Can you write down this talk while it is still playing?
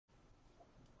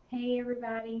Hey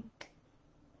everybody,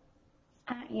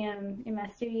 I am in my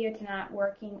studio tonight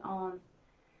working on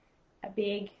a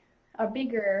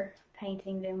bigger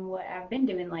painting than what I've been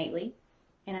doing lately,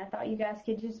 and I thought you guys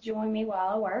could just join me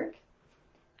while I work.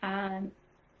 I've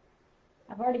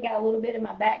already got a little bit of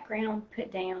my background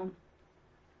put down,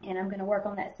 and I'm going to work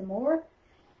on that some more.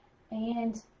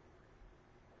 And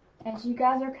as you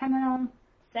guys are coming on,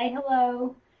 say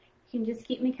hello. You can just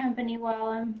keep me company while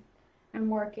I'm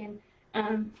working.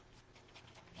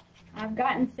 I've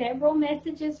gotten several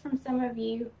messages from some of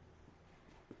you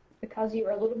because you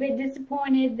were a little bit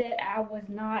disappointed that I was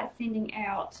not sending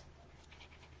out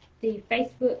the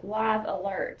Facebook Live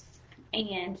alerts.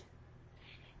 And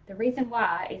the reason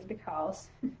why is because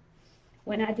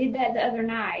when I did that the other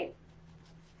night,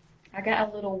 I got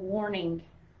a little warning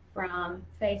from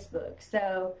Facebook.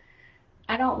 So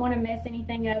I don't want to mess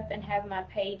anything up and have my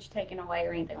page taken away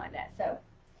or anything like that. So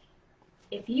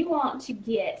if you want to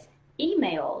get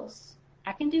emails,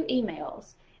 I can do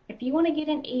emails. If you want to get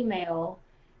an email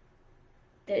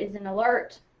that is an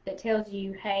alert that tells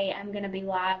you, hey, I'm going to be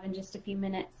live in just a few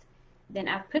minutes, then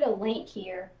I've put a link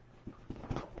here.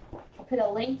 I put a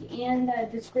link in the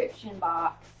description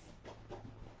box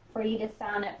for you to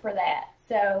sign up for that.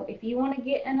 So if you want to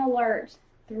get an alert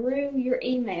through your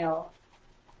email,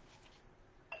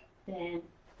 then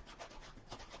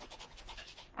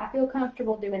I feel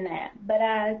comfortable doing that, but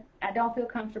I don't feel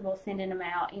comfortable sending them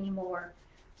out anymore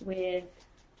with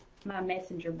my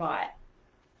messenger bot.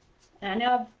 And I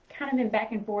know I've kind of been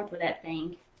back and forth with that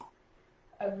thing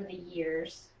over the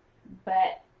years,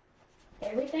 but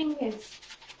everything is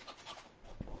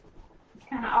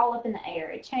kind of all up in the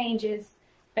air. It changes.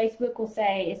 Facebook will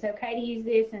say it's okay to use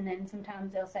this, and then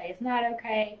sometimes they'll say it's not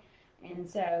okay. And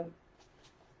so,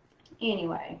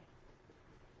 anyway,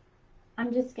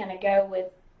 I'm just going to go with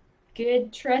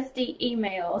good, trusty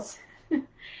emails. So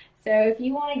if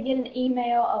you want to get an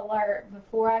email alert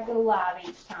before I go live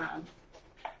each time,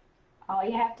 all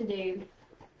you have to do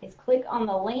is click on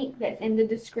the link that's in the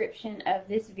description of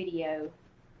this video,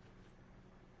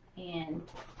 and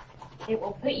it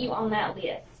will put you on that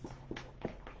list.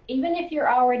 Even if you're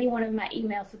already one of my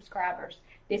email subscribers,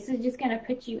 this is just going to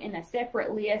put you in a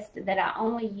separate list that I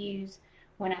only use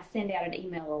when I send out an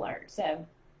email alert. So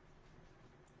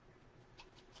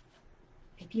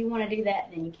if you want to do that,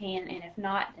 then you can, and if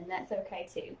not, then that's okay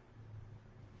too.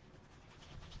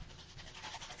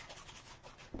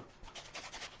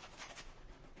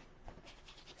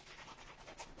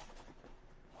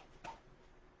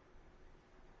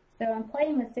 So I'm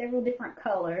playing with several different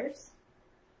colors,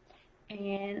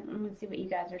 and let me see what you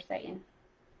guys are saying.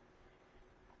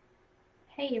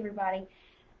 Hey everybody,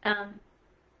 I'm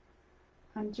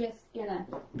just gonna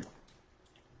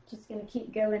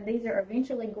keep going. These are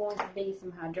eventually going to be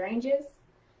some hydrangeas,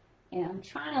 and I'm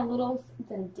trying a little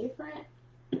something different,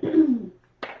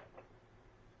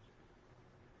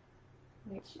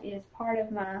 which is part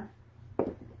of my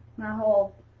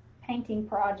whole painting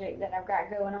project that I've got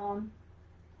going on.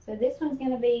 So this one's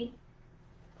going to be,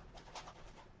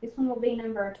 this one will be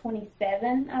number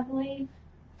 27, I believe,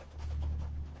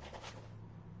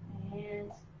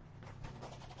 and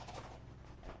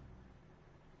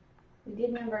we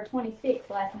did number 26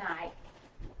 last night,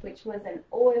 which was an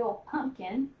oil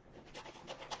pumpkin,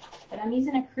 but I'm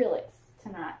using acrylics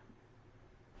tonight.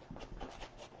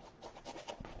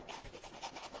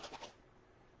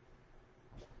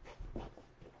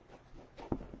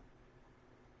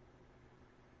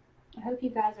 I hope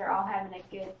you guys are all having a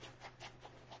good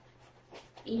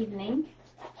evening.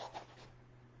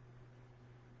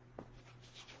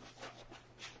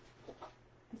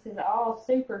 This is all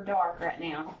super dark right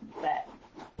now, but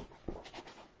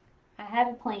I have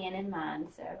a plan in mind,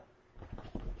 so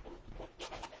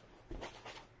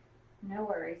no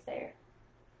worries there.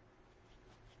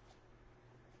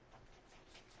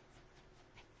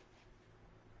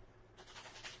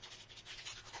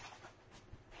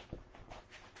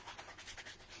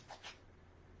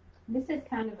 This is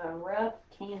kind of a rough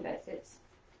canvas. It's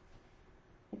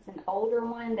an older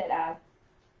one that I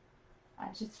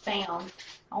just found.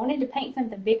 I wanted to paint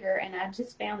something bigger, and I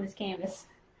just found this canvas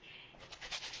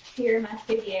here in my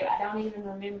studio. I don't even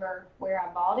remember where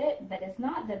I bought it, but it's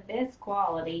not the best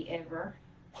quality ever.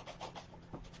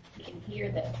 You can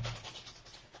hear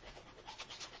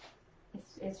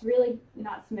it's really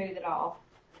not smooth at all,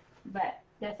 but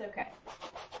that's okay.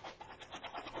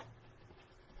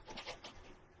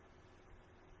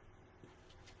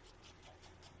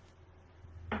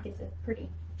 I think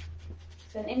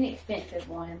it's an inexpensive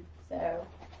one, so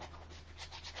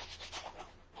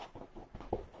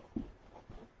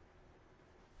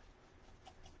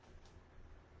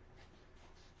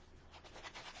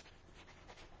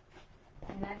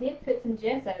did put some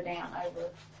gesso down over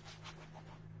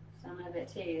some of it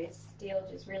too. It's still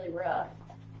just really rough.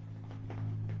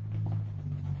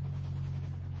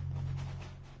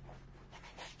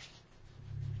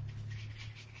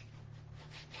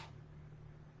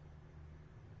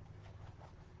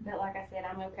 But like I said,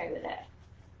 I'm okay with that.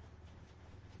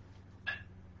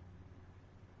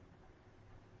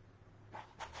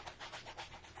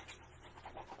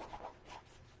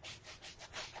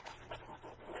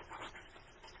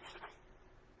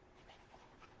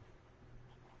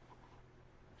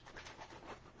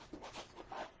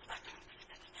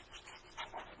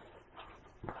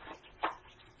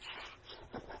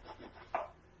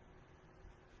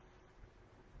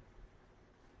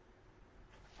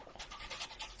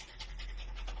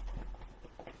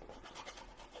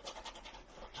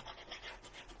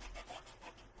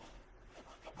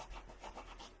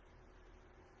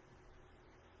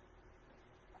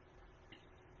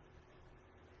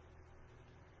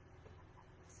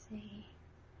 See.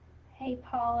 Hey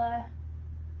Paula.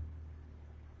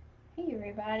 Hey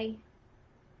everybody.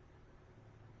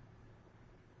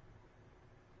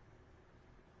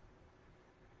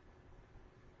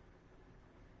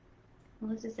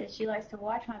 Melissa says she likes to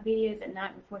watch my videos at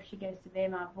night before she goes to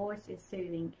bed. My voice is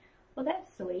soothing. Well,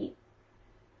 that's sweet.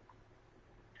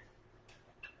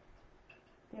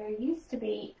 There used to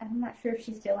be, I'm not sure if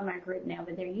she's still in my group now,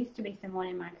 but there used to be someone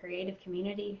in my creative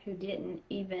community who didn't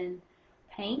even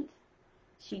paint.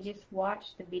 She just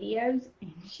watched the videos,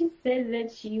 and she said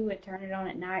that she would turn it on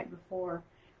at night before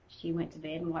she went to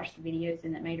bed and watched the videos,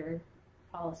 and it made her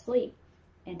fall asleep.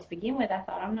 And to begin with, I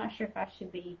thought, I'm not sure if I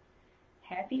should be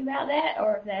happy about that,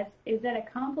 or if is that a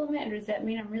compliment, or does that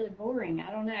mean I'm really boring?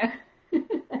 I don't know.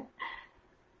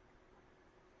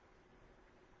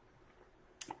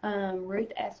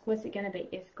 Ruth asked, what's it going to be?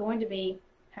 It's going to be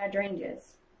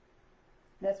hydrangeas.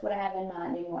 That's what I have in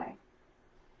mind anyway.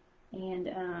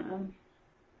 And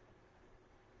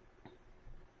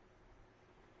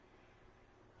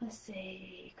let's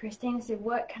see. Christina said,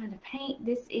 what kind of paint?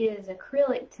 This is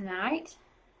acrylic tonight.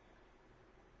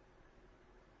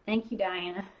 Thank you,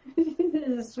 Diana. This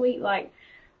is a sweet, like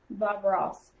Bob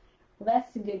Ross. Well,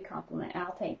 that's a good compliment.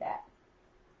 I'll take that.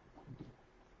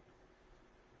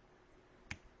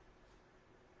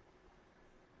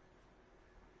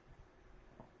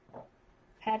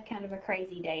 Had kind of a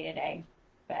crazy day today,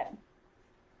 but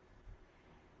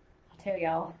I'll tell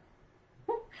y'all.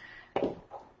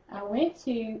 I went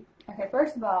to, okay,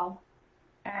 first of all,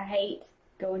 I hate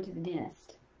going to the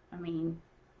dentist. I mean,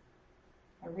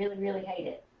 I really, really hate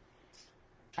it.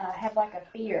 I have like a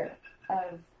fear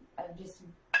of just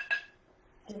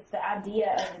the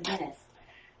idea of the dentist.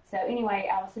 So anyway,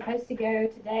 I was supposed to go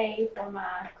today for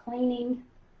my cleaning,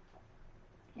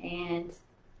 and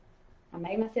I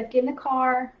made myself get in the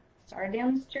car, started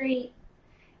down the street,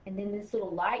 and then this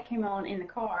little light came on in the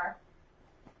car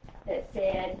that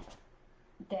said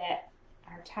that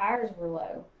our tires were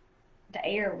low. The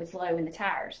air was low in the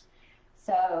tires.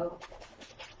 So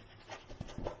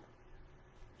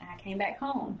I came back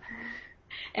home,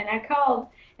 and I called,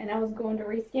 and I was going to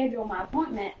reschedule my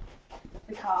appointment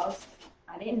because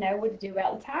I didn't know what to do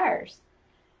about the tires.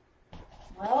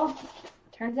 Well,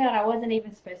 turns out I wasn't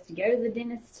even supposed to go to the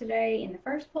dentist today in the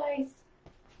first place.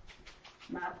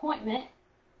 My appointment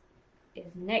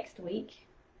is next week,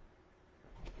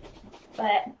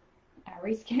 but I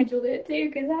rescheduled it too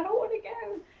because I don't want to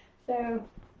go. So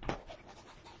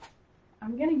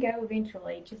I'm gonna go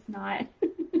eventually, just not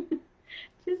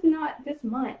this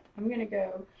month. I'm gonna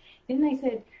go. Then they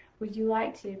said, would you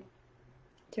like to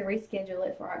reschedule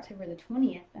it for October the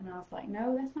 20th? And I was like,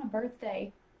 no, that's my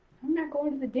birthday. I'm not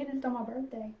going to the dentist on my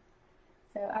birthday.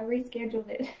 So I rescheduled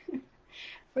it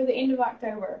for the end of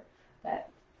October. But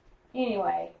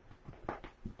anyway,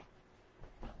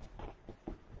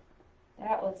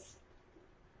 that was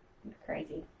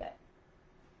crazy, but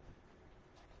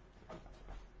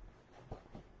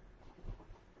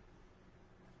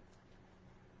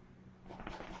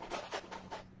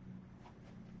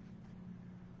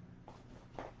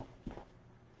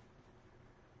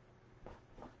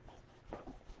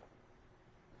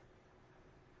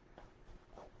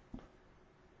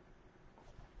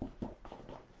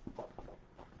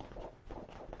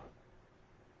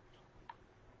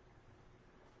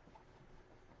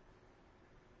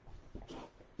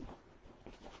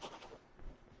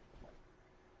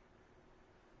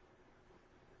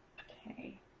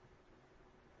okay.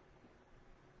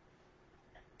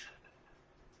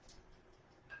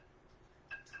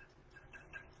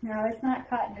 No, it's not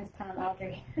cotton this time,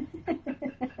 Audrey.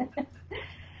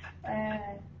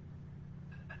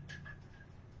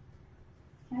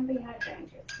 That'd be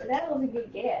hydrangeas. But that was a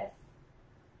good guess.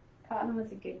 Cotton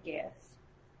was a good guess.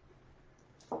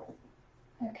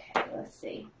 Okay, let's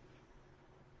see.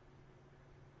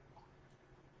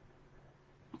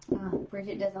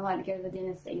 Bridget doesn't like to go to the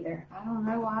dentist either. I don't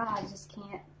know why. I just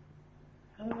can't.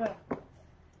 Ugh.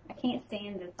 I can't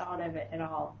stand the thought of it at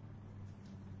all.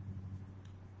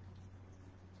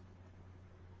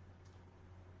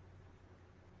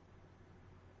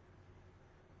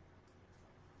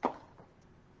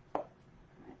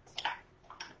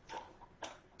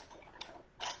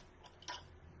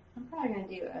 I'm probably going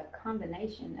to do a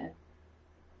combination of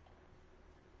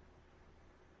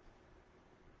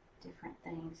different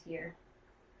things here.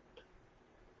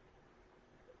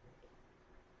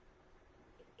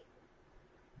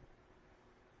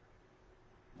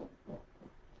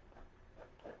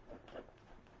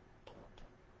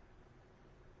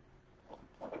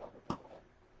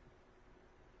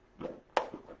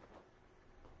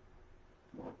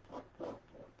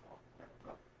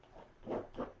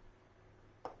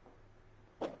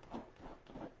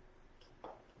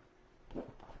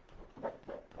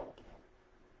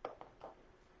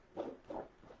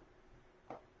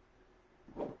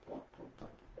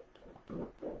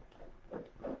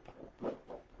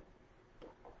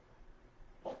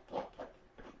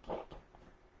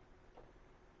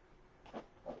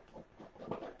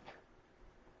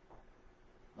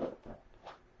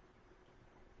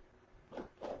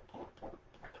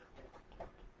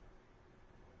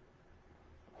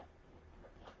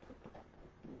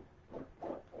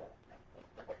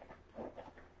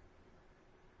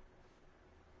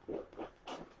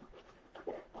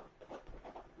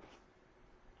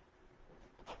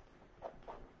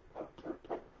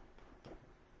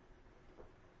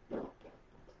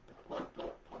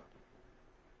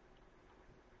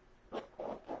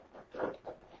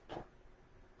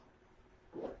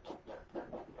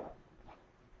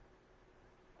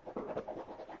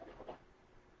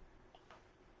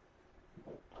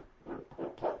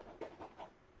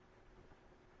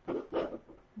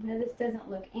 Now this doesn't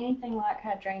look anything like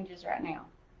hydrangeas right now,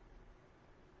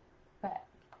 but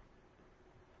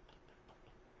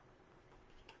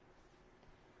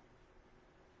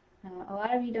a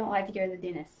lot of you don't like to go to the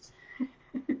dentist.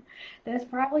 That's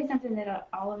probably something that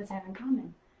all of us have in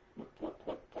common.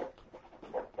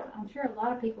 I'm sure a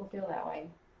lot of people feel that way.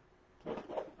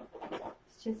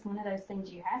 It's just one of those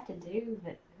things you have to do,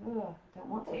 but don't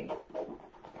want to.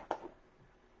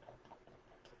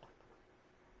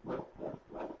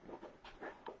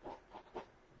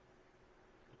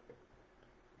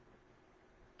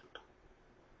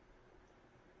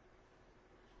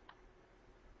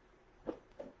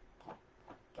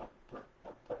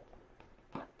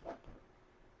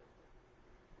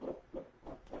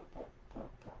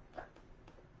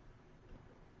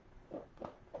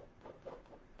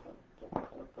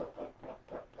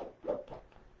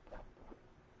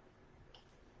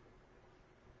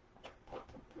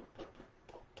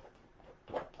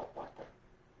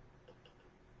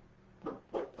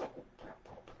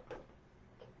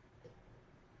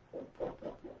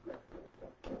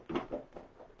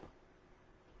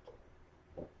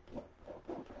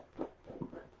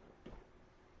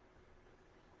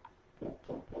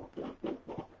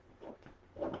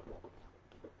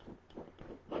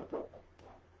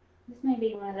 This may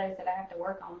be one of those that I have to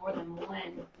work on more than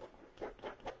one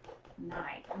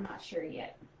night. I'm not sure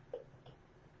yet.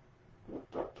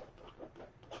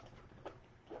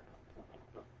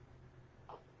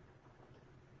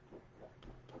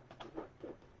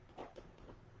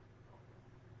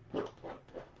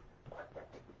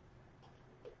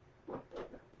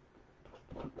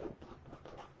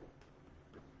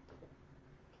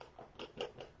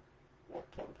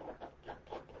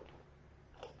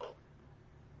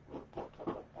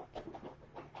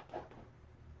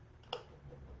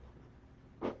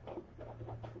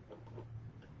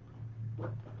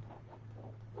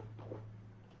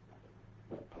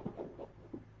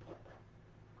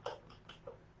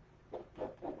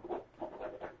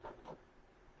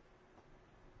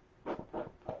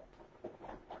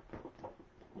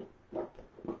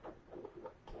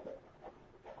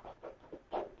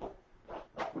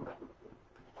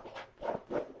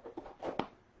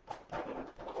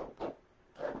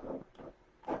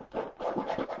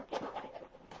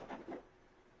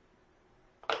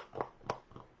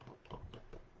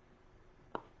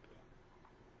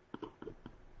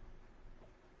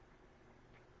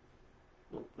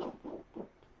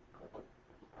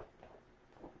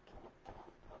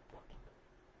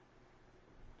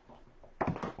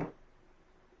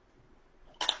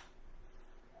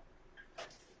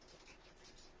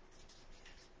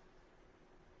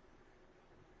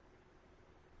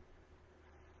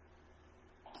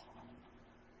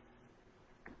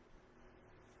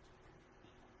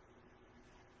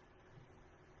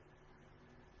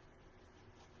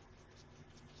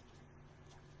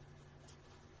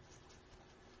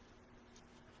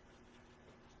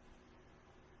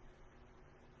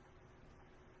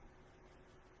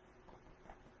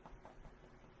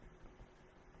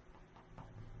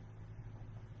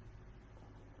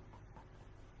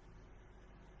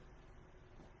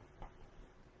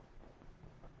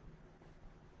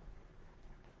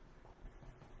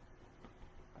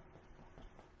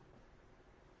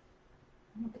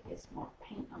 some more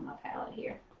paint on my palette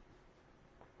here.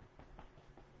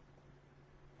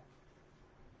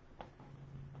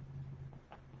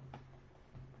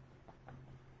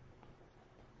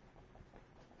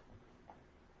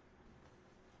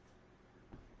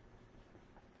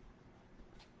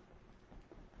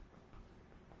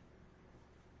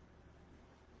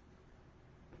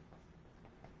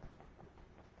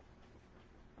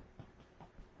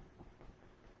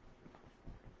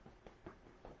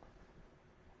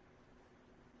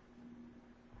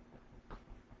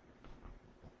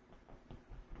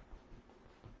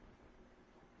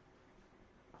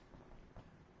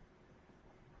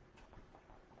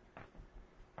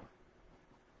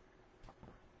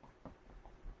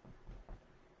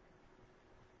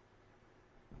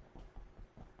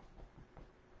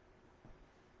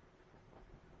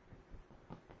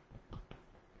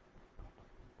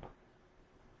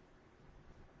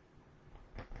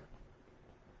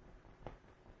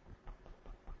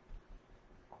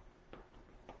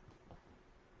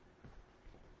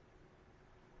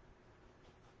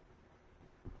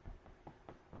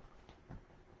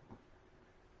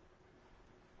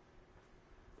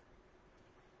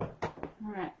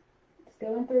 Alright, it's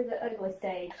going through the ugly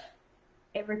stage.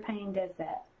 Every painting does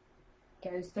that.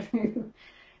 Goes through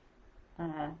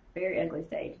very ugly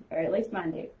stage, or at least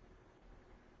mine do.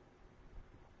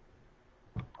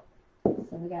 So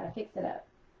we gotta fix it up.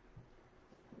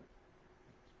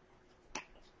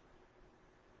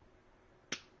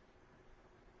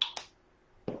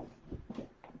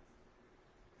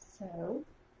 So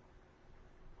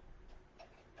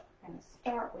I'm gonna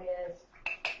start with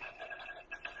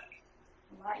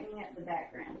lightening up the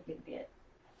background a good bit.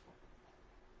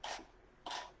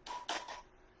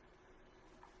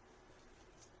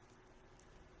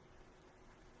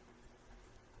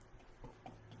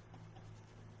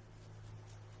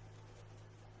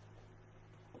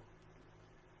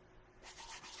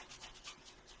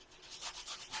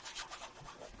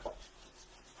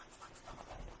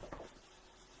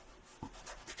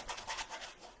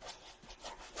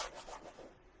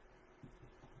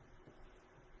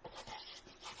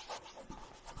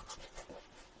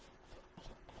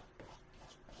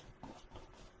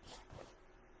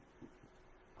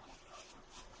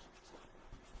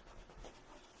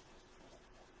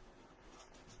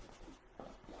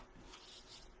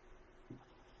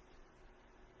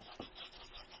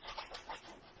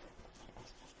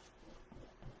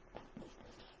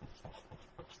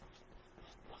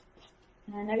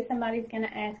 And I know somebody's going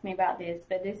to ask me about this,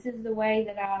 but this is the way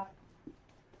that I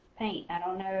paint. I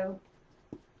don't know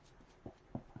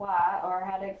why or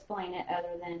how to explain it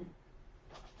other than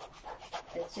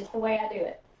it's just the way I do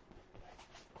it.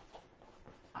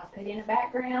 I put in a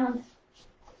background,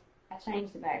 I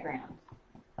change the background.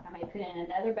 I may put in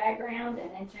another background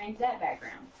and then change that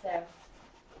background. So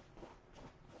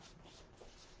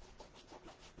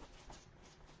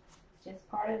it's just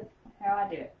part of how I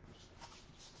do it.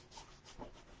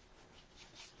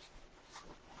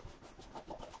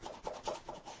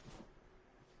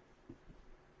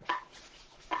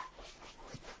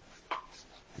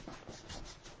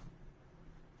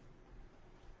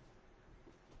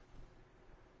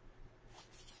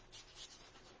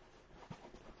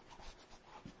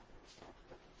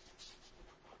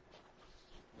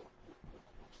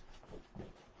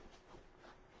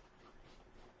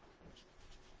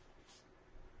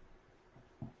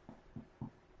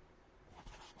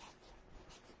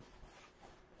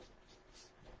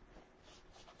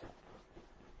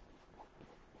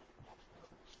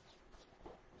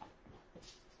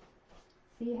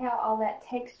 See how all that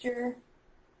texture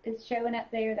is showing up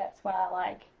there? That's why I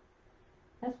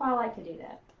like to do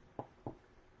that.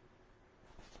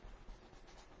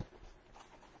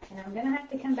 And I'm going to have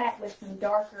to come back with some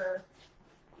darker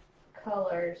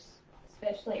colors,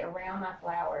 especially around my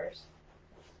flowers,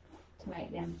 to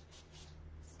make them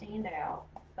stand out.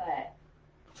 But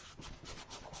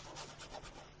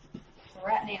for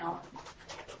right now,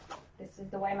 this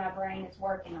is the way my brain is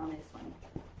working on this one.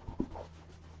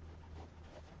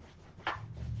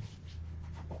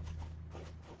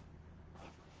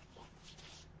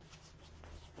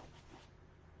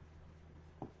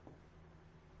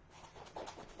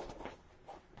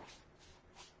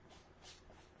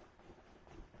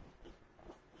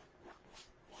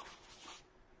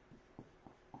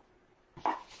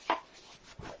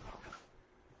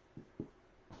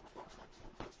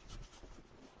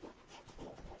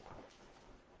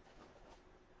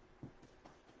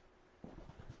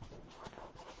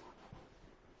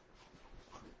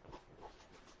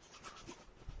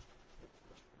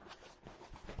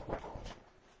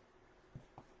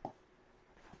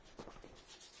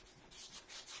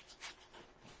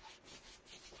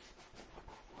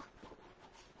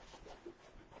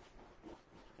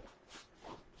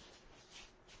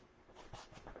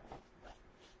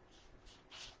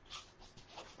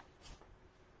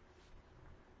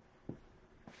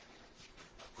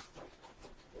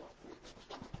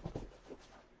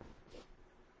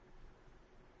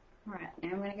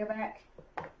 I'm going to go back.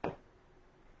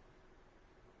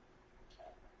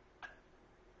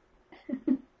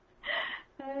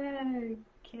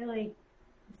 Kelly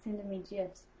is sending me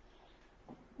gifs.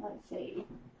 Let's see.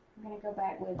 I'm going to go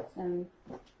back with some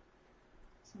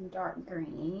dark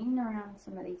green around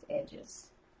some of these edges.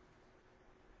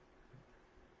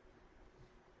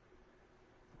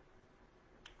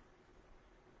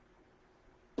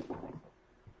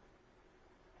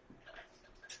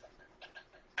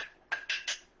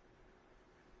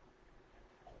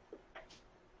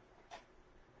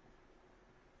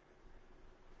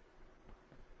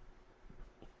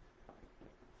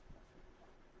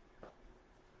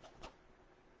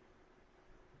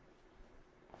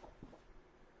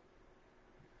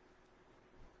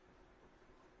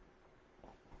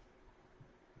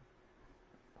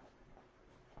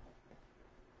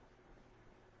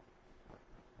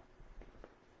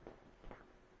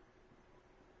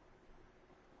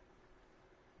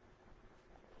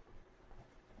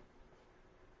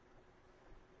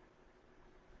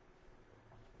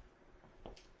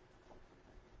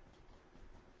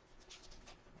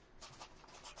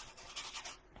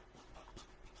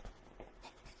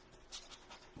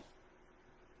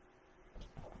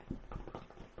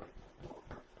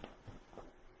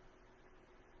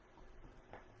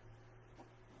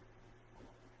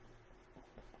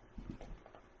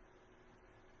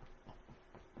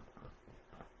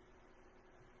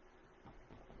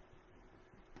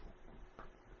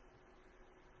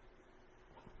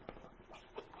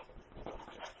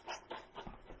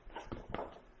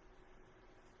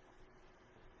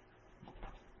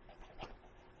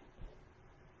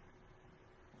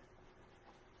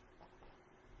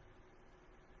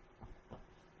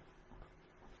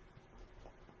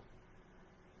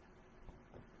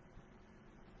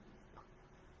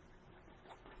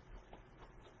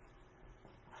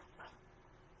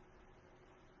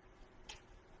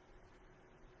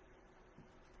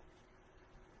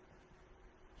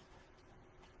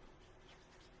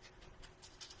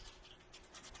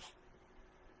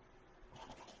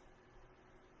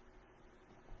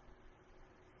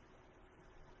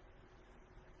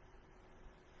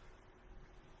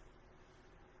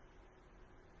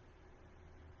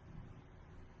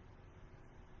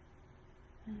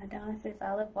 Donna says,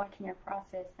 I love watching your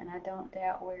process, and I don't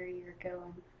doubt where you're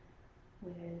going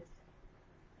with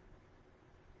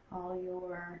all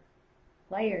your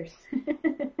layers.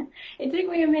 It took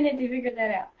me a minute to figure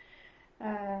that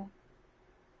out.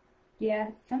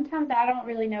 Yeah, sometimes I don't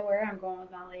really know where I'm going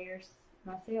with my layers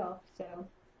myself, so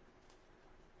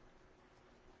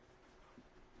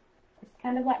it's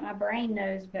kind of like my brain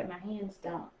knows, but my hands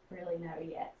don't really know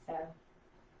yet, so.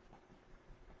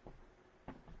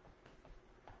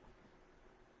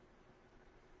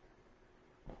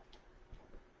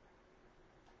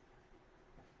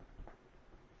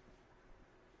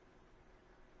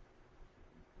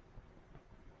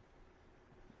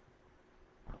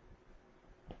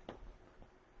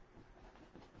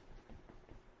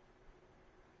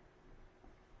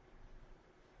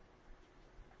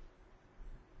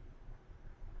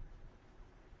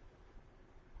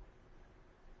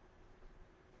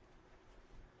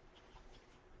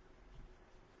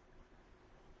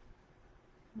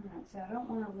 Alright, so I don't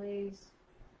want to lose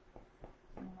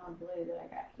some of my blue that I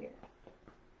got here.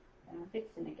 And I'm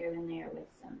fixing to go in there with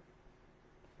some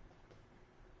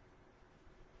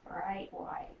bright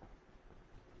white.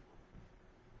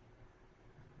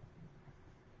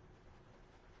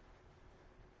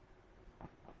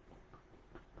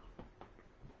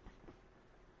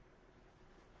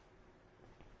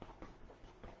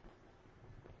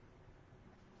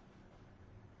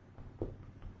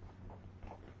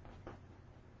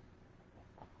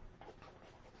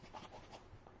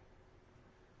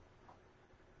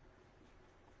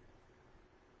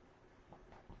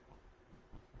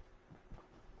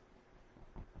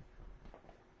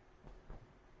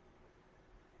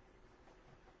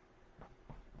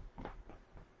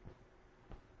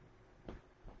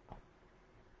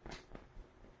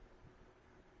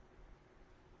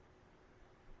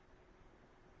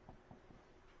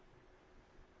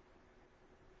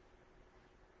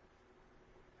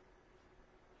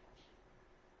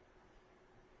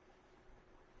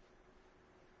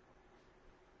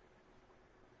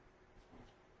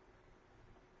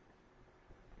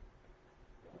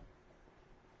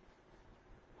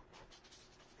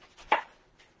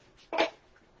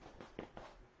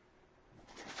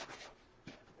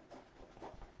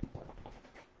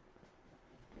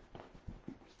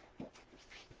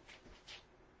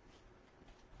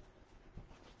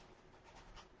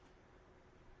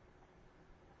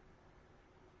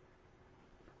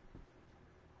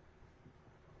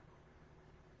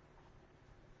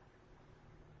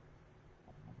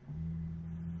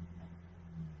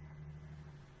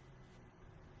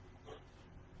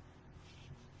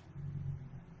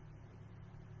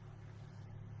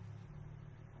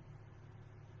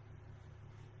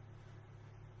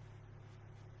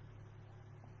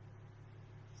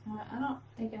 I don't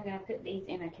think I'm going to put these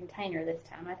in a container this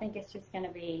time. I think it's just going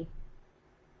to be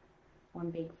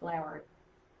one big flower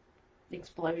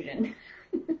explosion.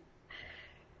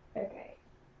 Okay.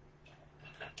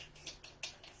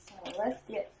 So let's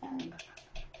get some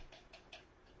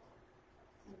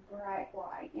bright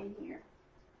white in here.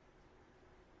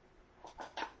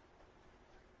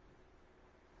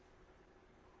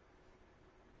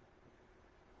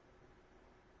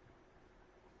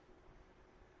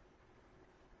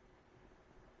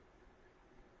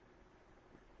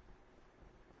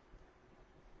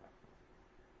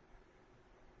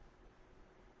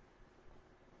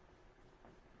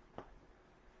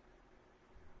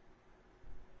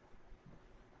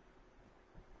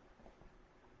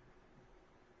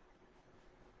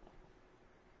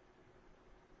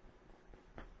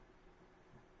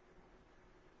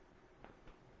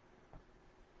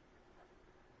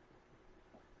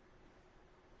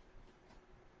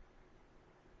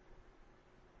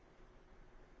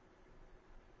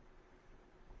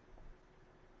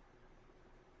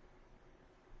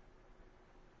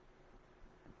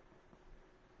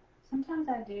 Sometimes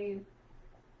I do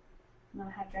my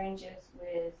hydrangeas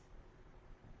with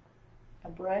a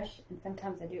brush, and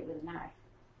sometimes I do it with a knife.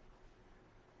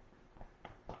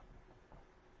 So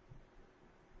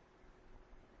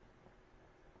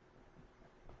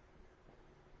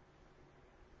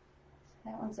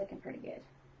that one's looking pretty good.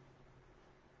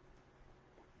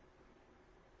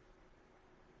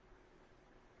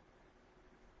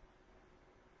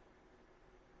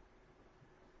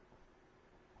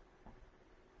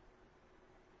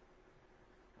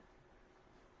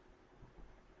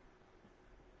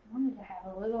 I wanted to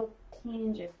have a little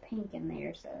tinge of pink in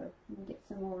there, so let me get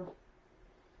some more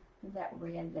of that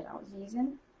red that I was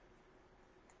using.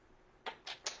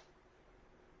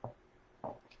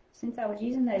 Since I was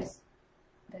using those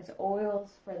oils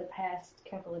for the past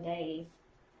couple of days,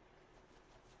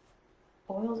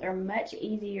 oils are much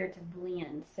easier to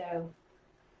blend. So,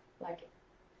 like,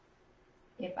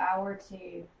 if I were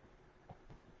to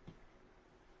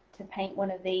paint one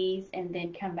of these and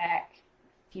then come back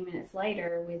a few minutes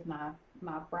later with my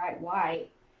bright white,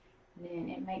 then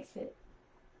it makes it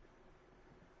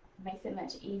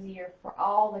much easier for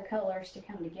all the colors to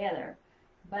come together.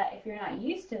 But if you're not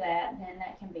used to that, then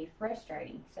that can be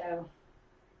frustrating. So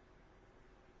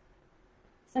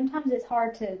sometimes it's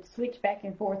hard to switch back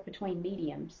and forth between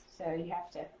mediums. So you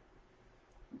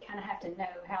kind of have to know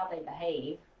how they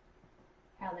behave,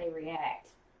 how they react.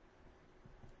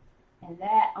 And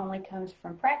that only comes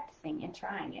from practicing and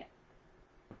trying it.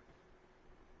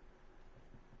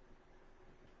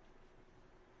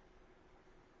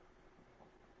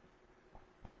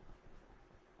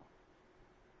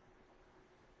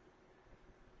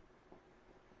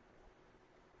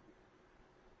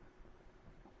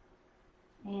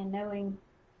 And knowing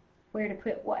where to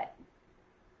put what.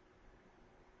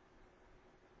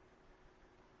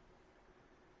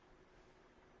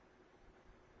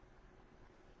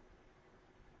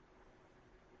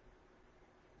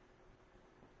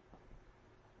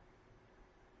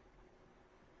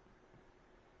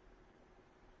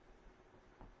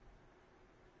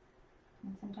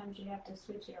 And sometimes you have to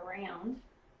switch it around.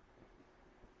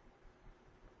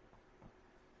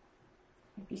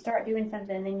 If you start doing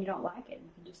something and then you don't like it, you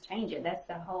can just change it. That's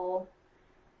the whole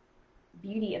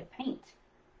beauty of paint.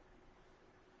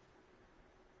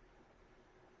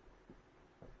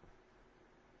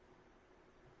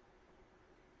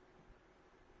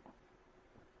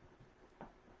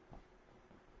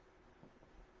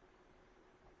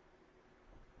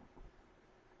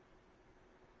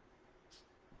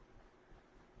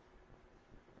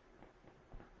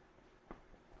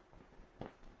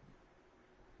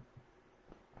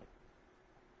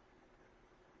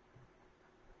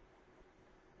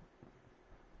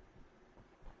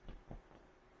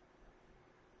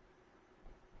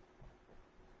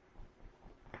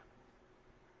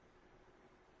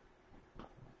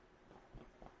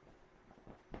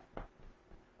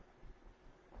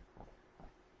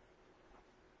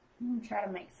 I'm going to try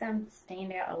to make some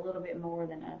stand out a little bit more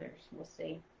than others. We'll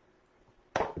see.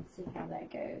 See how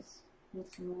that goes.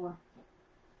 Need some more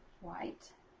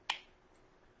white.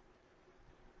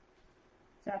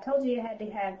 So I told you had to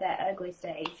have that ugly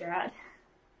stage, right?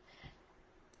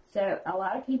 So a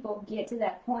lot of people get to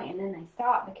that point and then they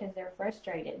stop because they're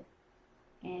frustrated.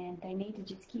 And they need to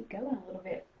just keep going a little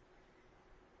bit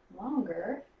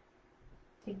longer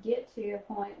to get to a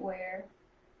point where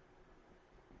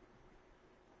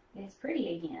it's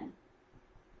pretty again.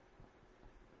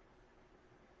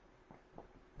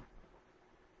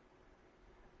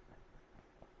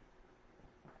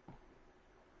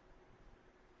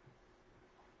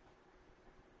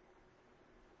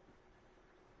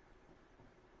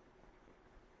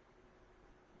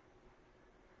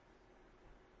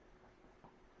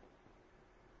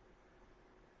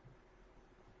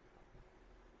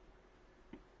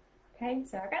 Okay,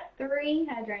 so I got 3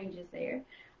 hydrangeas there.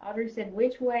 Audrey said,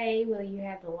 which way will you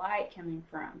have the light coming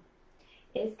from?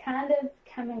 It's kind of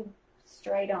coming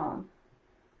straight on.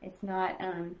 It's not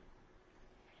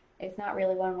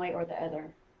really one way or the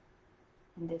other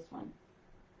in this one.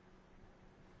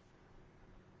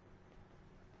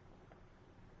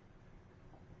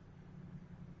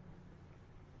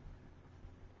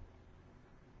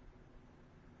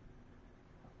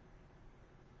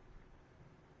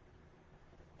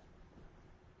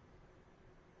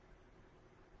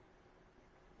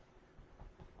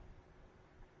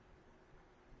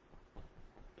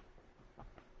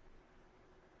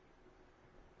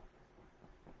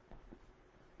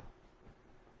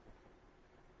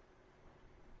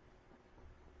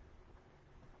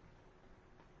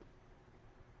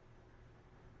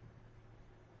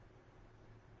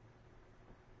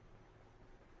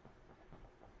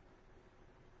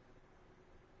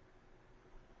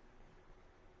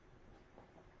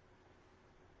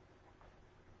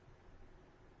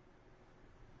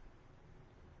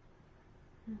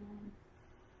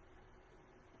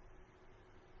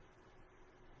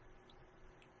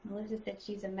 Melissa said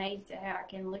she's amazed at how I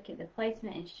can look at the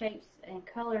placement and shapes and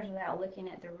colors without looking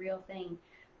at the real thing.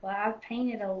 Well, I've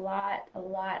painted a lot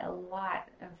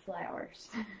of flowers.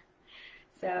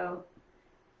 So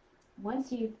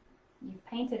once you've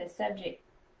painted a subject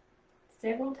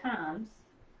several times,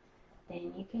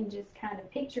 then you can just kind of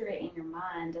picture it in your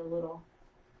mind a little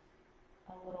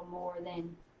more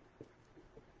than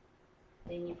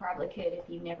you probably could if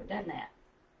you've never done that.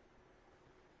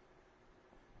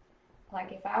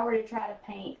 Like if I were to try to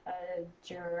paint a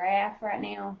giraffe right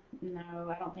now, no,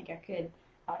 I don't think I could.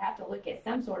 I would have to look at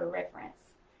some sort of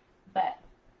reference. But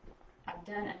I've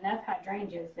done enough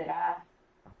hydrangeas that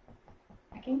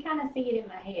I can kind of see it in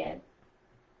my head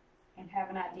and have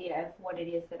an idea of what it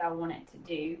is that I want it to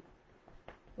do,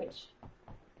 which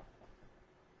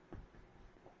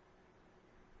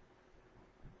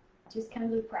just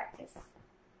comes with practice.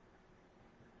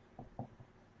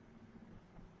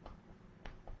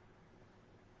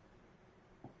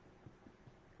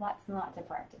 Lots and lots of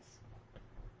practice.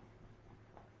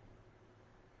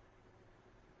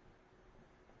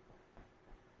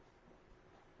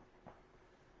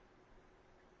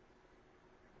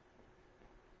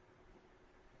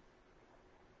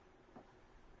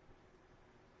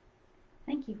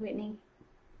 Thank you, Whitney.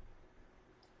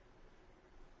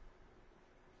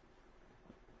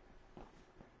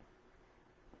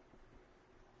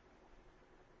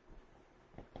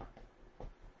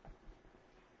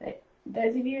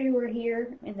 Those of you who were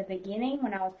here in the beginning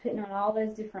when I was putting on all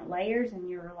those different layers and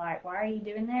you were like, why are you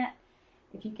doing that?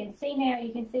 If you can see now,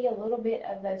 you can see a little bit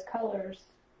of those colors.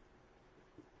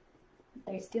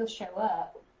 They still show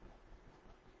up.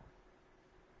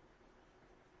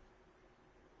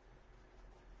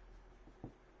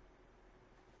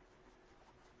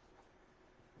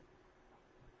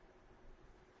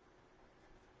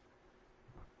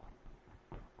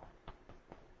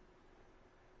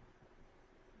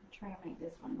 Try to make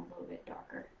this one a little bit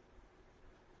darker.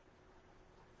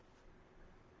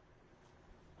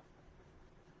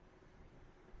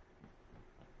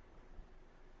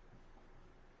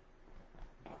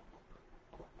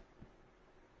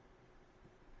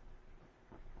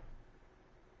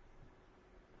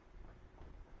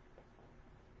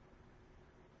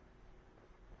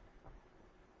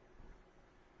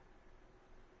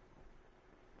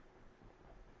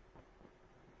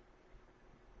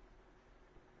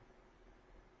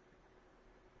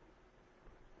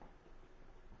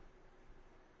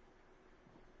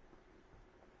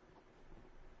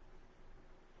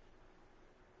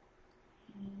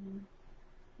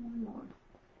 One more.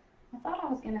 I thought I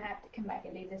was going to have to come back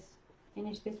and do this,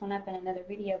 finish this one up in another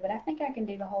video, but I think I can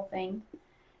do the whole thing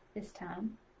this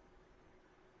time.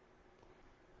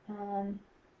 Let's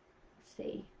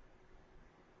see.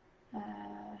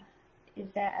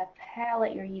 Is that a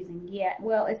palette you're using? Yeah,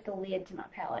 well, it's the lid to my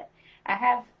palette.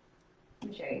 Let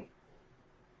me show you.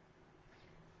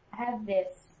 I have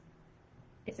this.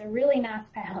 It's a really nice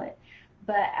palette,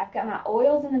 but I've got my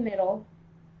oils in the middle,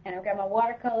 and I've got my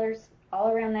watercolors all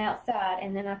around the outside,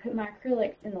 and then I put my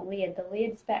acrylics in the lid. The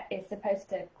lid is supposed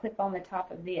to clip on the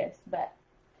top of this, but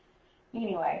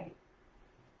anyway,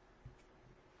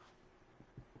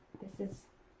 this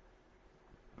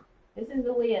is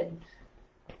the lid.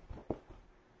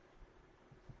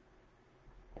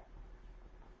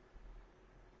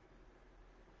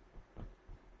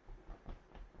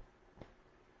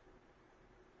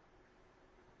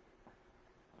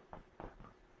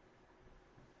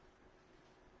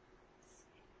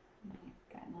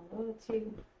 Gotten a little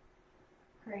too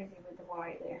crazy with the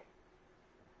white there.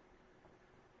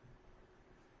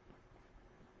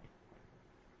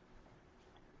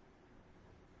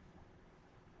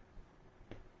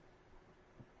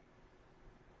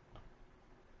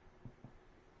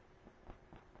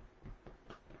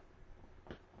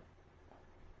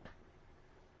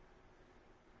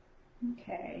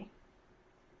 Okay.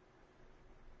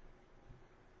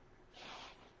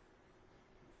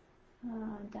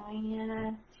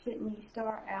 Diana, shouldn't you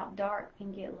start out dark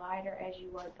and get lighter as you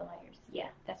work the layers? Yeah,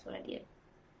 that's what I did.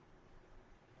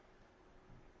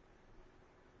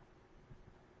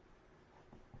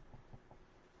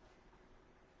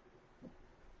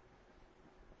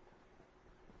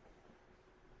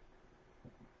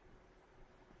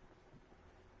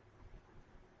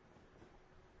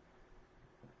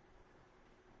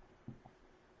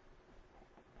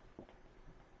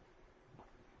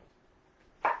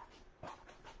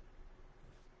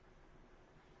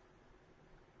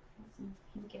 Some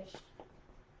pinkish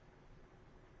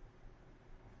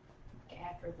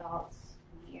afterthoughts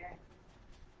in here.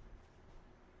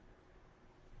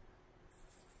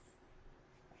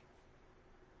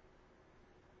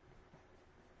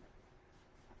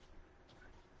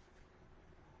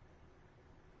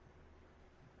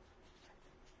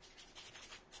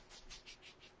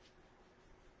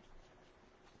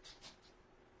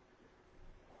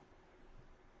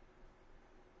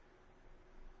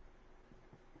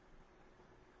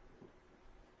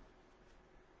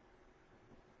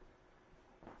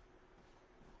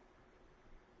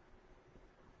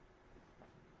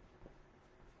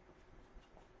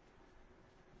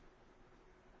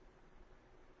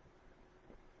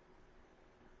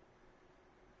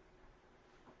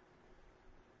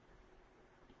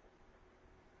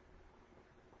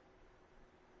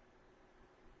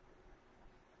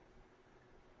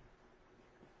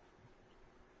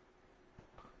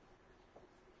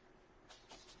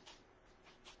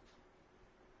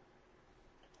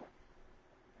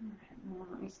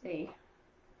 Let me see.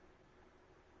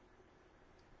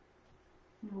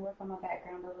 I'm going to work on my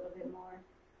background a little bit more.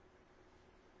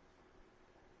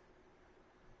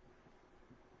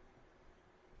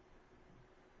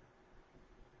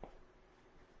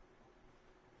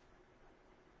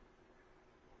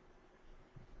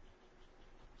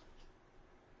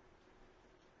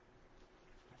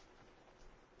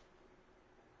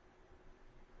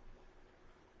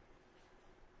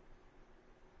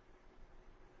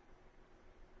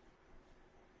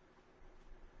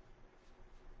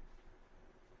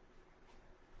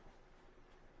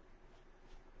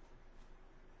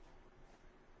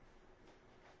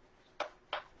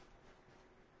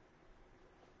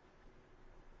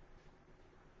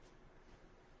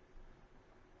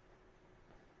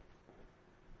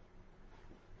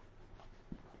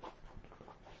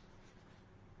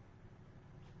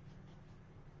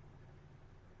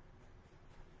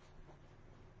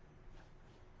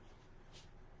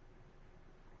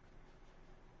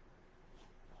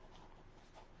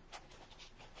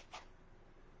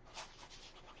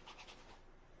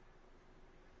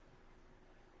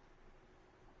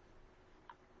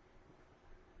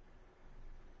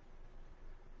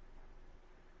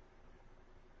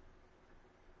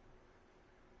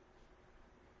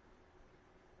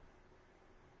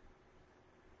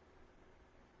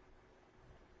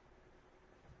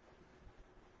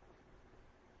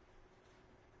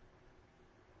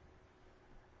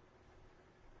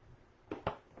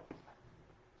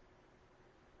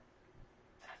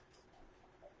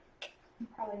 I'm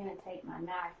probably going to take my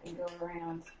knife and go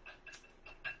around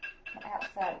the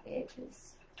outside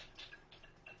edges.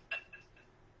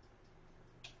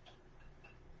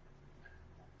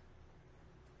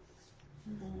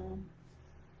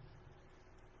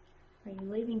 Are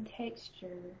you leaving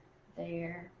texture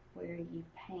there where you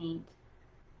paint,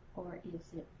 or is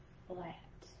it flat?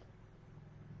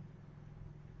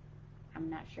 I'm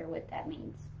not sure what that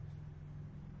means.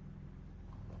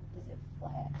 Is it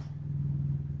flat?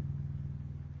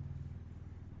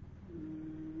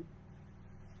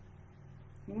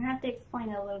 You're going to have to explain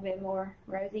it a little bit more,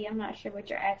 Rosie. I'm not sure what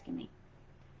you're asking me.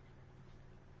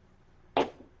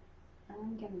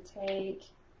 I'm going to take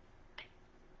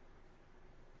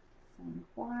some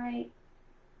white.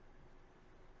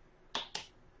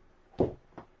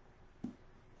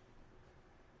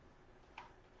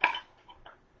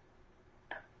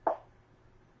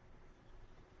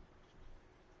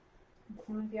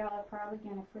 Some of y'all are probably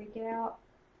going to freak out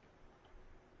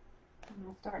when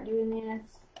I start doing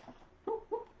this.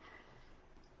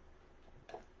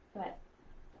 But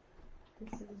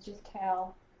this is just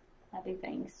how I do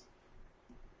things.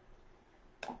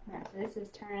 Alright, so this is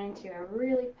turning to a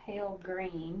really pale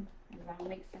green as I'm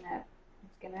mixing up.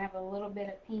 It's going to have a little bit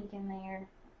of pink in there.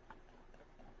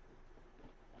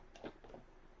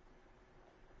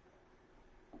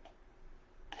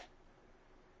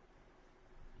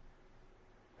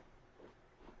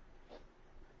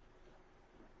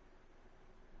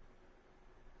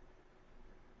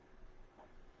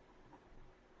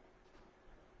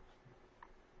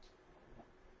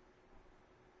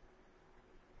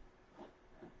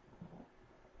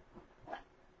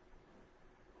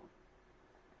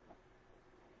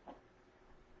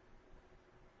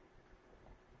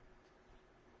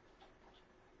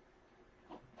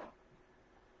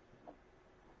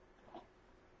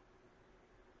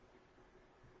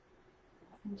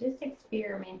 I'm just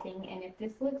experimenting, and if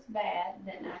this looks bad,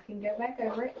 then I can go back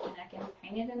over it and I can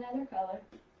paint it another color.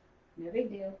 No big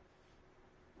deal.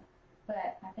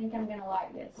 But I think I'm gonna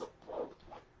like this.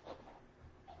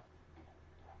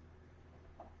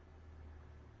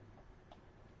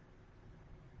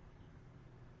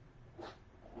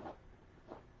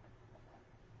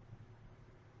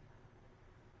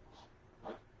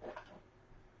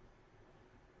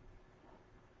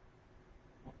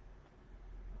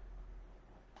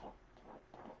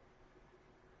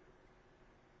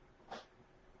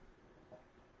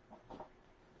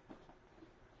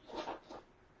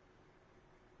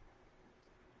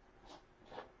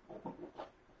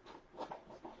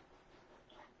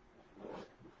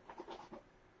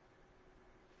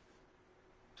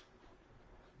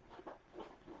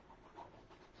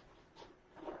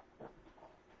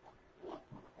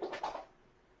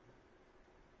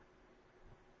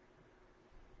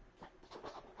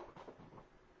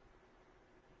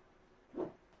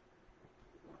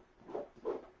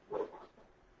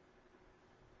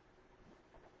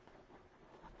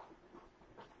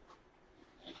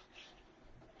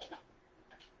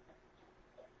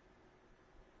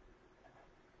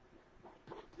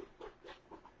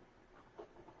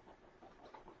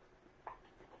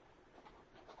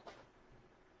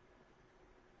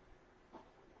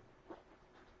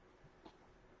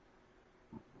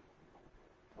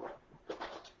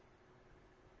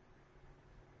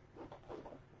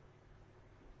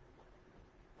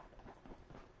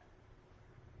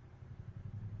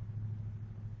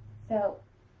 So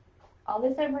all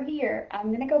this over here, I'm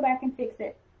going to go back and fix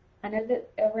it. I know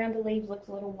that around the leaves looks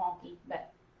a little wonky,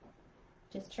 but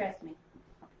just trust me.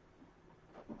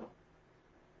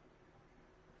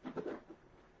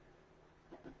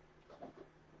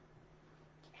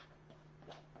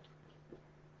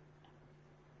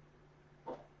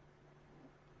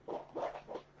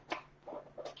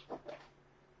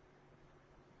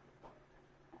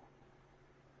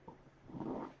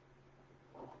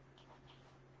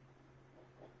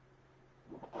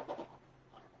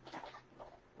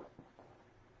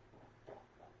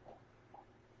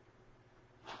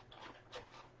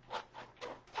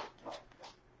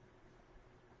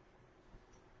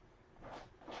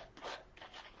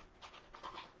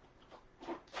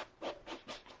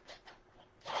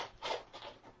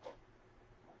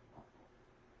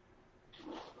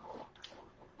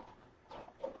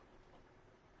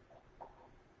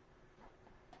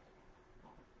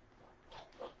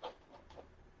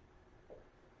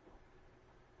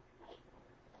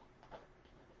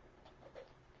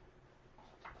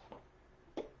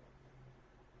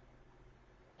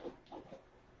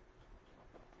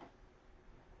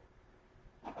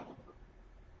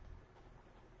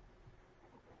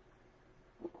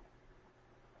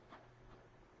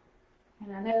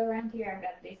 And I know around here I've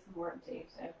got to do some work too,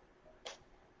 so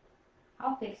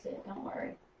I'll fix it, don't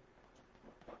worry.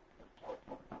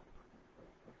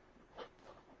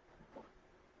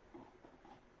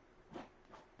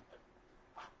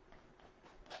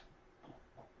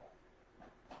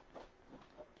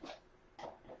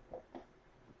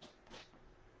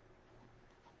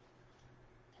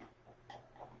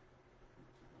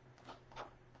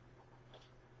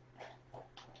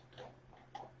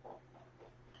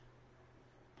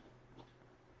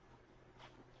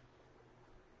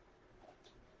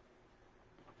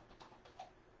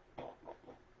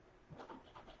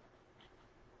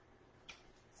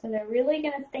 So they're really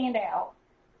going to stand out.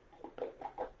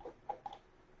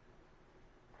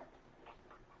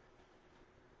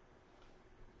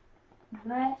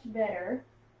 Much better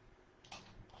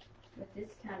with this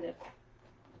kind of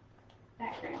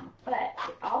background. But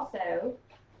it also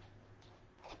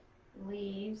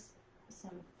leaves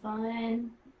some fun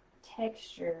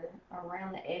texture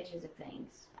around the edges of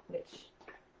things, which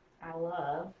I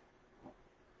love.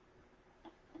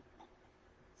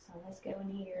 So let's go in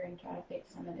here and try to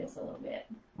fix some of this a little bit.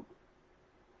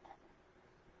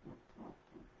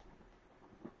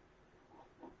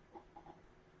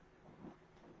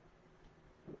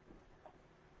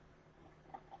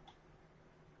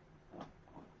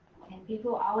 And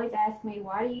people always ask me,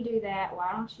 why do you do that?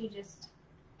 Why don't you just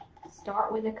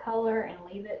start with a color and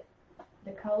leave it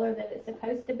the color that it's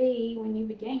supposed to be when you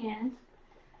began?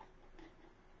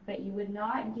 But you would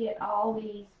not get all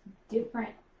these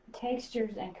different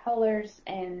textures and colors,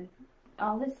 and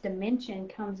all this dimension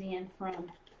comes in from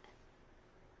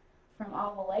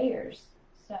all the layers.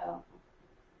 So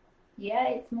yeah,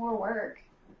 it's more work,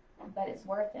 but it's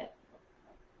worth it.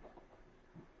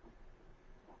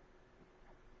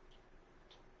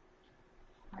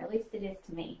 Or at least it is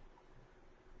to me.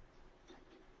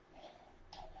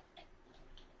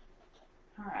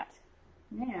 All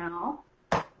Now,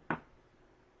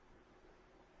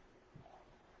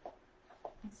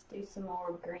 let's do some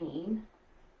more green.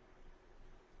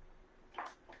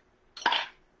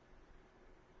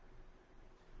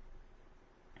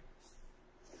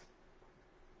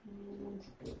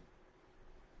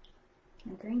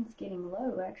 And the green's getting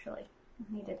low, actually.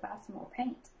 I need to buy some more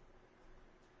paint.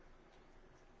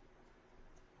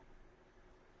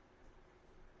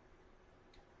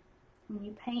 When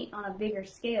you paint on a bigger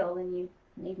scale, then you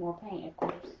need more paint, of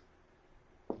course.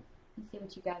 Let's see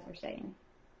what you guys are saying.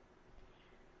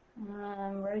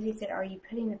 Rosie said, are you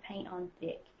putting the paint on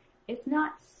thick? It's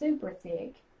not super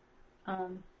thick.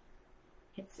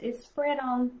 It's spread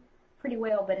on pretty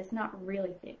well, but it's not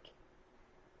really thick.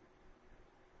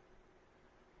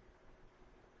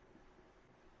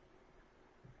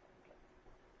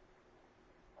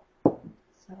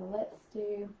 So let's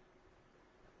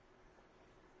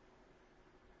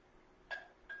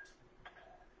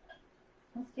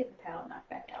get the palette knife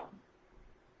back out.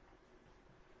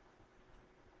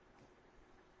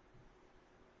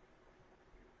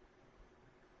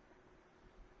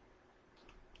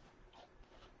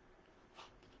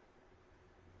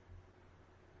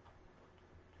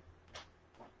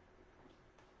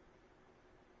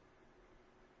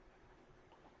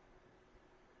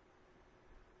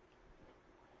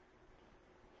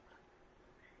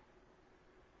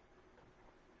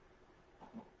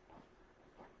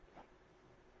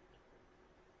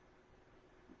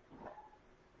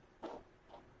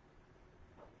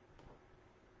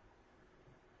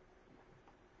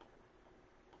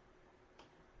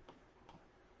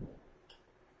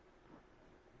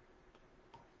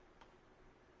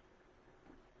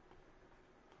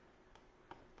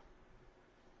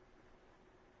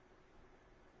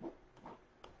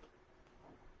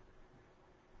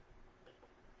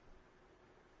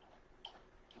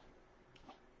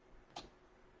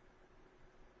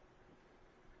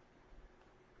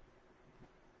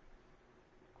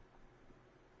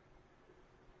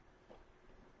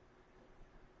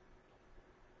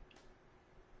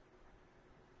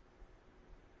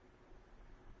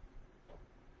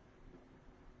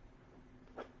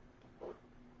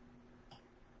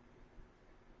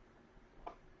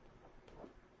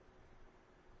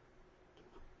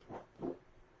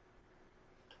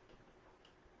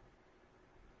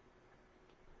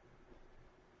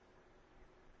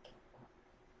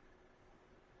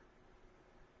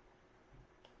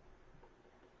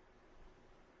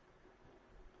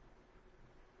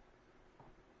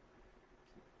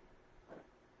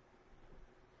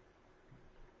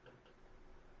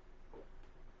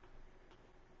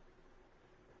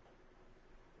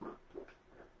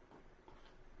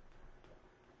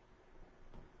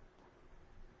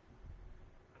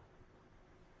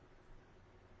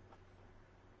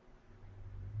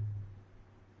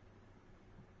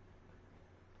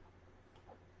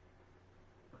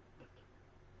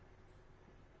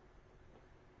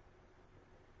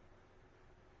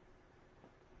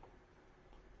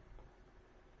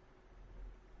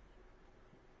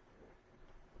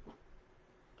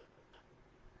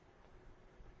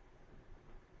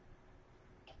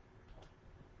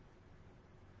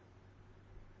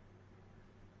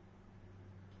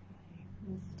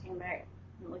 Stand back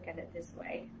and look at it this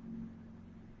way.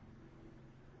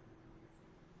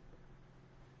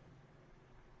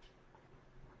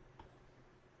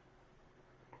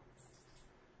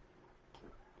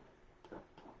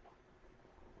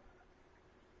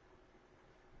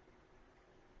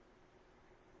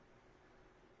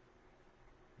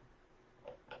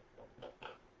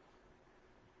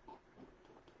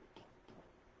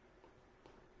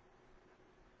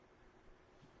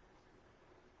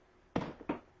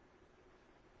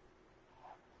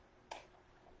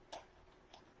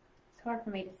 It's hard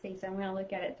for me to see, so I'm going to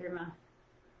look at it through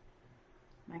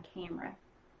my camera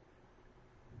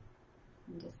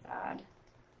and decide.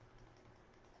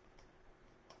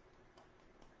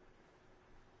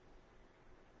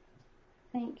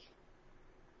 I think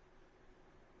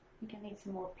I need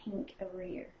some more pink over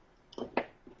here.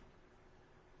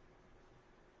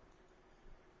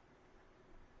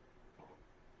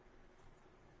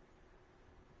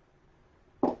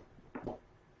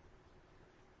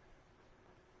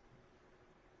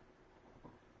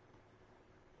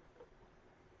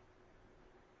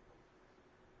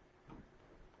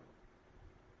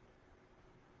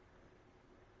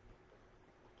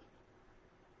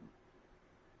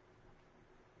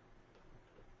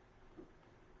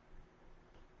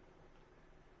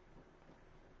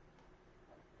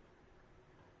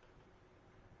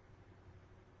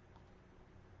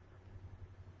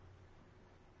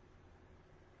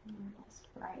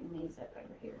 Just brighten these up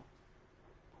over here.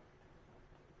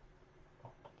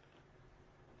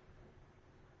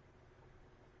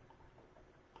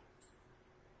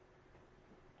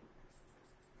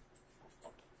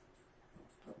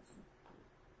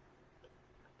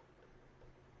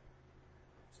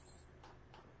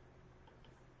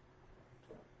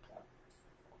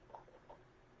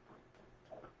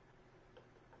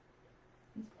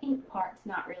 part's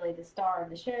not really the star of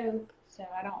the show, so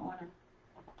I don't want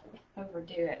to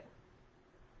overdo it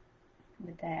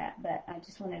with that, but I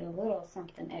just wanted a little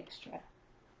something extra.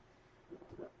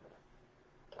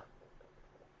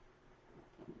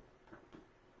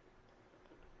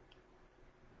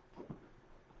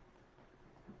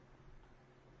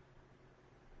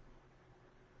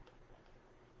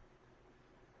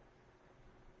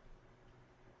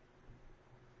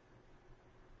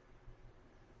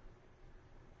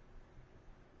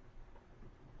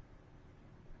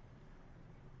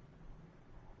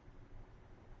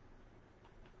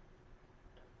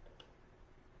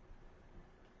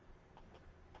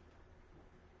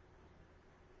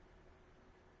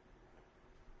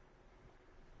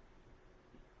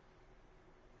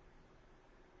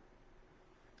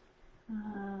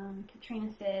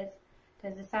 Katrina says,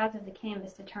 does the size of the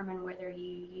canvas determine whether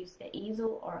you use the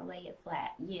easel or lay it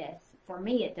flat? Yes, for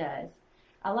me it does.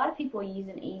 A lot of people use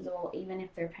an easel even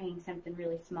if they're painting something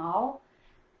really small,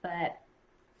 but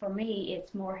for me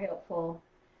it's more helpful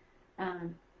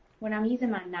when I'm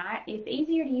using my knife. It's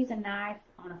easier to use a knife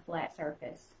on a flat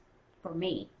surface for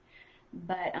me,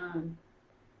 but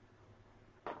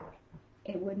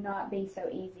it would not be so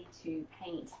easy to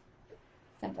paint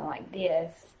something like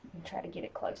this. And try to get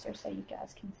it closer so you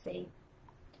guys can see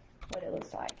what it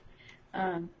looks like.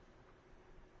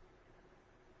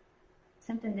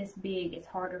 Something this big is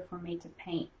harder for me to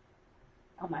paint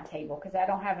on my table because I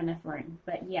don't have enough room.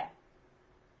 But yeah,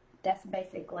 that's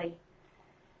basically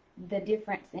the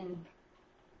difference in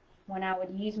when I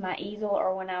would use my easel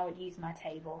or when I would use my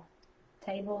table.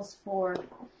 Table's for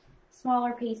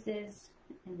smaller pieces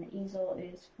and the easel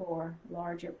is for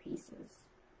larger pieces.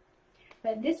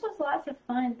 But this was lots of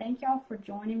fun. Thank y'all for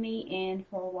joining me and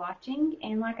for watching.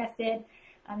 And like I said,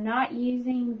 I'm not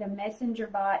using the messenger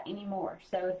bot anymore.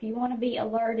 So if you want to be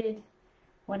alerted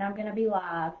when I'm going to be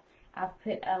live, I've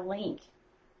put a link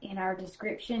in our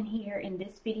description here in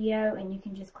this video, and you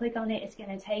can just click on it. It's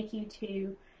going to take you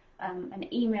to an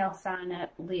email sign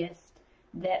up list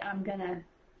that I'm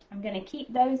gonna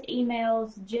keep those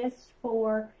emails just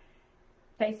for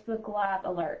Facebook Live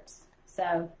alerts.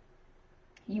 So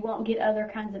you won't get other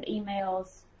kinds of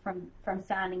emails from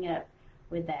signing up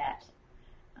with that.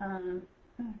 Oh,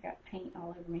 I've got paint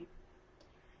all over me.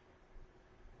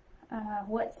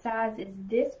 What size is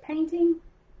this painting?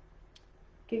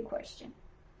 Good question.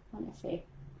 Let me see.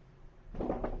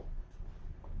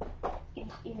 It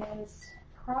is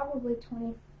probably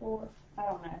 24. I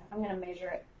don't know. I'm going to measure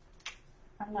it.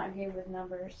 I'm not good with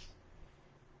numbers.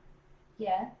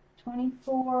 Yeah,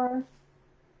 24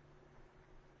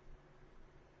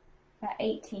 by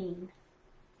 18.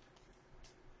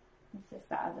 That's the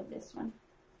size of this one.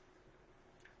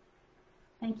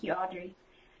 Thank you, Audrey.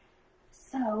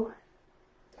 So,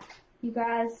 you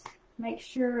guys make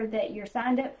sure that you're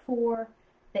signed up for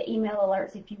the email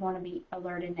alerts if you want to be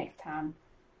alerted next time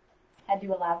I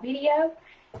do a live video.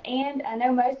 And I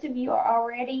know most of you are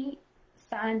already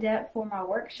signed up for my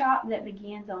workshop that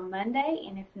begins on Monday,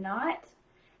 and if not,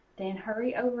 then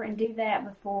hurry over and do that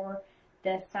before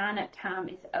the sign up time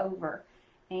is over.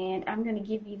 And I'm going to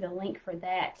give you the link for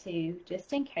that too,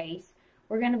 just in case.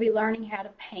 We're going to be learning how to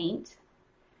paint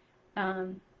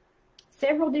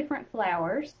several different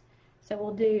flowers. So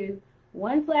we'll do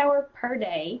one flower per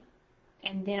day,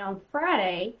 and then on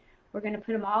Friday we're going to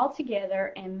put them all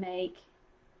together and make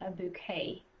a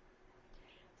bouquet.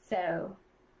 So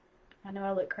I know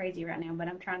I look crazy right now, but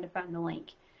I'm trying to find the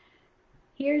link.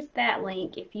 Here's that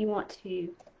link if you want to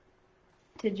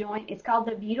join. It's called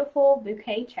the Beautiful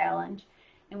Bouquet Challenge,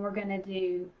 and we're going to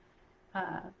do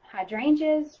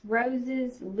hydrangeas,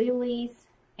 roses, lilies,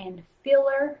 and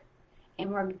filler,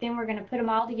 and then we're going to put them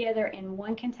all together in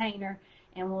one container,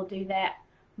 and we'll do that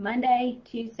Monday,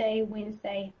 Tuesday,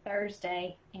 Wednesday,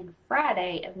 Thursday, and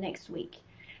Friday of next week.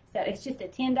 So it's just a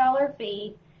 $10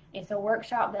 fee. It's a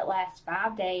workshop that lasts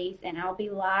 5 days, and I'll be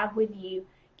live with you,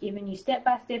 giving you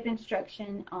step-by-step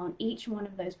instruction on each one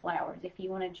of those flowers. If you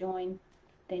want to join,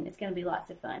 then it's going to be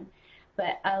lots of fun.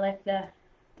 But I left the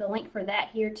link for that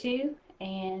here too,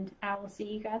 and I will see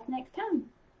you guys next time.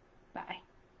 Bye.